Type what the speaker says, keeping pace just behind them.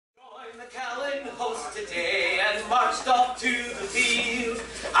Callan host today and marched off to the field.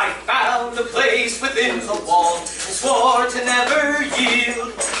 I found a place within the wall and swore to never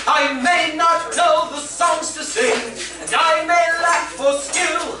yield. I may not know the songs to sing, and I may lack for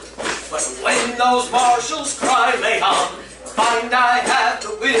skill, but when those marshals cry, lay on, find I have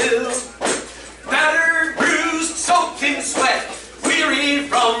the will. Battered, bruised, soaked in sweat, weary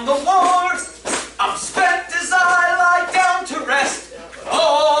from the war, I'm spent as I lie down to rest.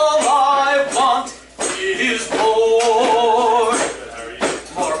 All I want is more.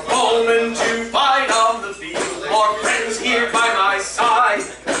 More bowmen to fight on the field, more friends here by my side,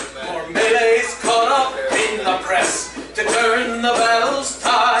 more melees caught up in the press to turn the battle's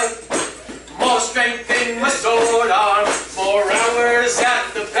tide, more strength in my sword arm, more hours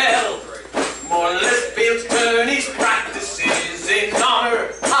at the bell, more Litchfield tourneys practices in honor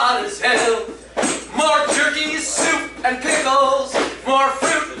hot as hell, more turkey soup and pickles, more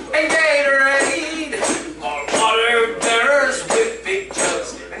fruit and Gatorade, more water bearers with big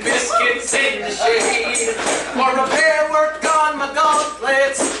jugs and biscuits in the shade, more repair work on my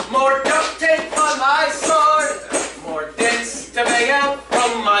gauntlets, more duct tape on my sword, more dents to bang out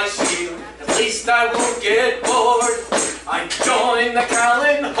from my shield, at least I won't get bored. I joined the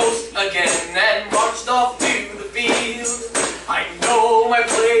Callan host again and marched off to the field. I know my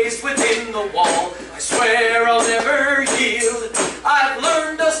place within the wall, I swear I'll never yield. I've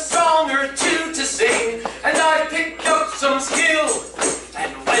learned a song or two to sing, and I picked up some skill.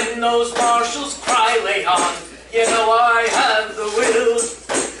 And when those marshals cry, lay on, you know I have the will.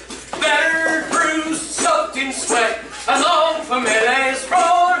 Battered, bruised, soaked in sweat, I long for melee's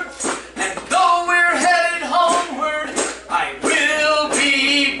roar. And though we're headed homeward, I will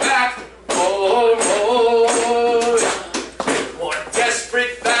be back for more. More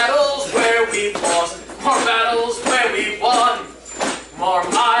desperate battles where we've lost, more battles where we've won, more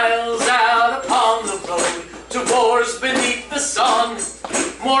miles out upon the road to wars beneath the sun,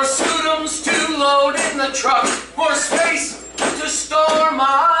 more scutums to load in the truck, more space to store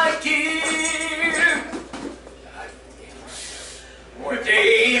my gear, more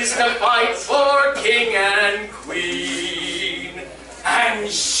days to fight for king and queen, and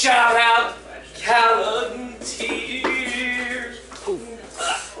shout out